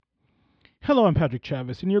Hello, I'm Patrick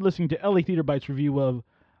Chavis, and you're listening to LA Theater Bites review of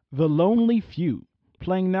The Lonely Few,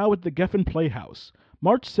 playing now at the Geffen Playhouse,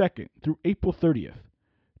 March 2nd through April 30th,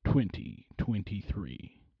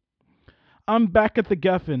 2023. I'm back at the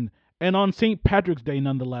Geffen, and on St. Patrick's Day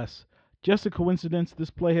nonetheless. Just a coincidence, this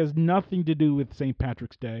play has nothing to do with St.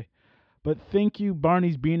 Patrick's Day. But thank you,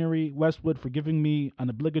 Barney's Beanery, Westwood, for giving me an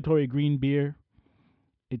obligatory green beer.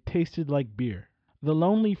 It tasted like beer. The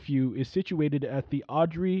Lonely Few is situated at the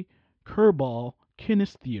Audrey Kerbal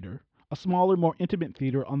Kinnis Theater, a smaller, more intimate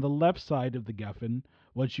theater on the left side of the Geffen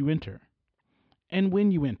once you enter. And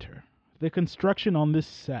when you enter, the construction on this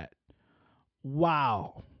set,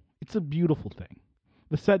 wow, it's a beautiful thing.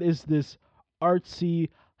 The set is this artsy,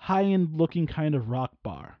 high-end looking kind of rock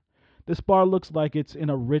bar. This bar looks like it's in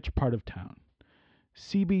a rich part of town.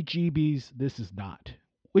 CBGB's this is not,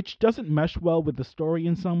 which doesn't mesh well with the story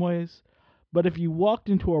in some ways. But if you walked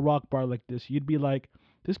into a rock bar like this, you'd be like,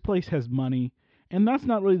 this place has money. And that's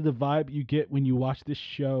not really the vibe you get when you watch this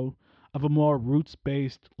show of a more roots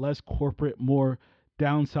based, less corporate, more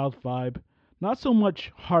down south vibe. Not so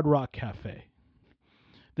much hard rock cafe.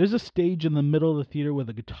 There's a stage in the middle of the theater with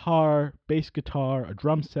a guitar, bass guitar, a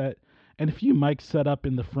drum set, and a few mics set up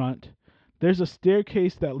in the front. There's a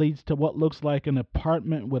staircase that leads to what looks like an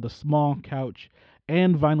apartment with a small couch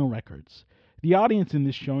and vinyl records. The audience in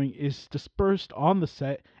this showing is dispersed on the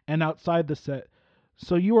set and outside the set,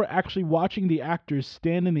 so you are actually watching the actors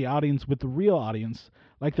stand in the audience with the real audience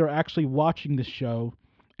like they're actually watching the show,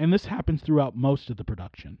 and this happens throughout most of the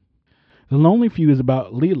production. The Lonely Few is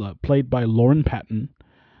about Leela, played by Lauren Patton,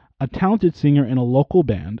 a talented singer in a local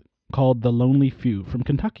band called The Lonely Few from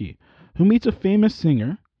Kentucky, who meets a famous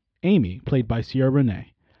singer, Amy, played by Sierra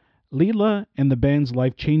Renee. Leela and the band's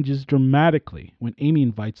life changes dramatically when Amy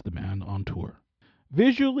invites the band on tour.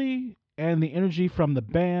 Visually, and the energy from the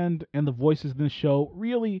band and the voices in the show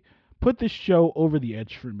really put this show over the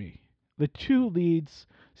edge for me. The two leads,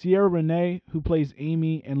 Sierra Renee, who plays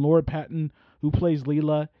Amy, and Laura Patton, who plays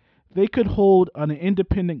Leela, they could hold an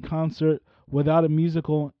independent concert without a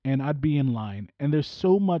musical and I'd be in line. And there's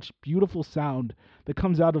so much beautiful sound that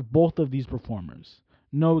comes out of both of these performers.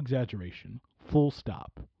 No exaggeration. Full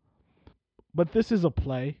stop. But this is a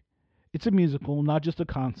play. It's a musical, not just a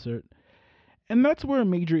concert. And that's where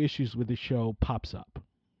major issues with the show pops up.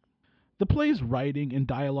 The play's writing and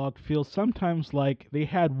dialogue feels sometimes like they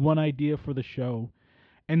had one idea for the show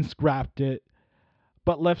and scrapped it,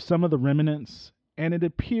 but left some of the remnants, and it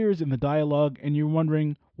appears in the dialogue, and you're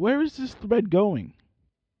wondering, where is this thread going?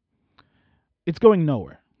 It's going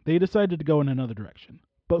nowhere. They decided to go in another direction.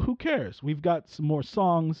 But who cares? We've got some more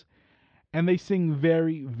songs, and they sing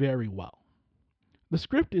very, very well. The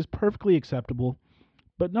script is perfectly acceptable,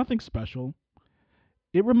 but nothing special.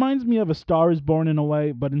 It reminds me of A Star is Born in a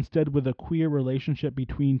way, but instead with a queer relationship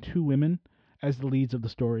between two women as the leads of the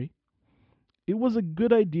story. It was a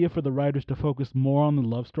good idea for the writers to focus more on the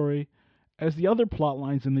love story, as the other plot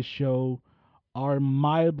lines in this show are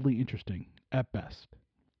mildly interesting at best.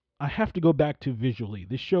 I have to go back to visually.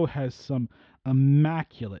 This show has some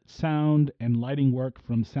immaculate sound and lighting work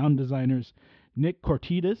from sound designers Nick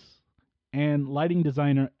Cortitas and lighting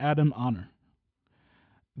designer Adam Honor.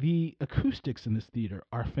 The acoustics in this theater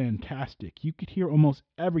are fantastic. You could hear almost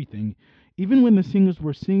everything, even when the singers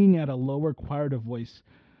were singing at a lower quieter voice,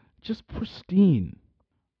 just pristine.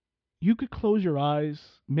 You could close your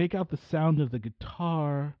eyes, make out the sound of the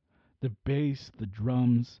guitar, the bass, the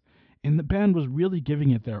drums, and the band was really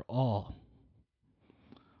giving it their all.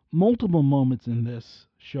 Multiple moments in this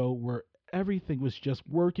show where everything was just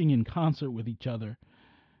working in concert with each other.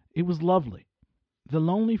 It was lovely. The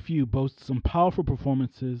Lonely Few boasts some powerful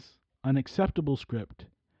performances, an acceptable script,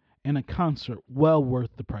 and a concert well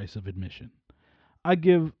worth the price of admission. I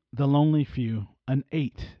give The Lonely Few an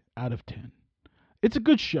 8 out of 10. It's a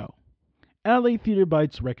good show. LA Theater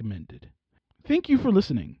Bites recommended. Thank you for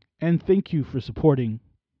listening, and thank you for supporting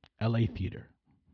LA Theater.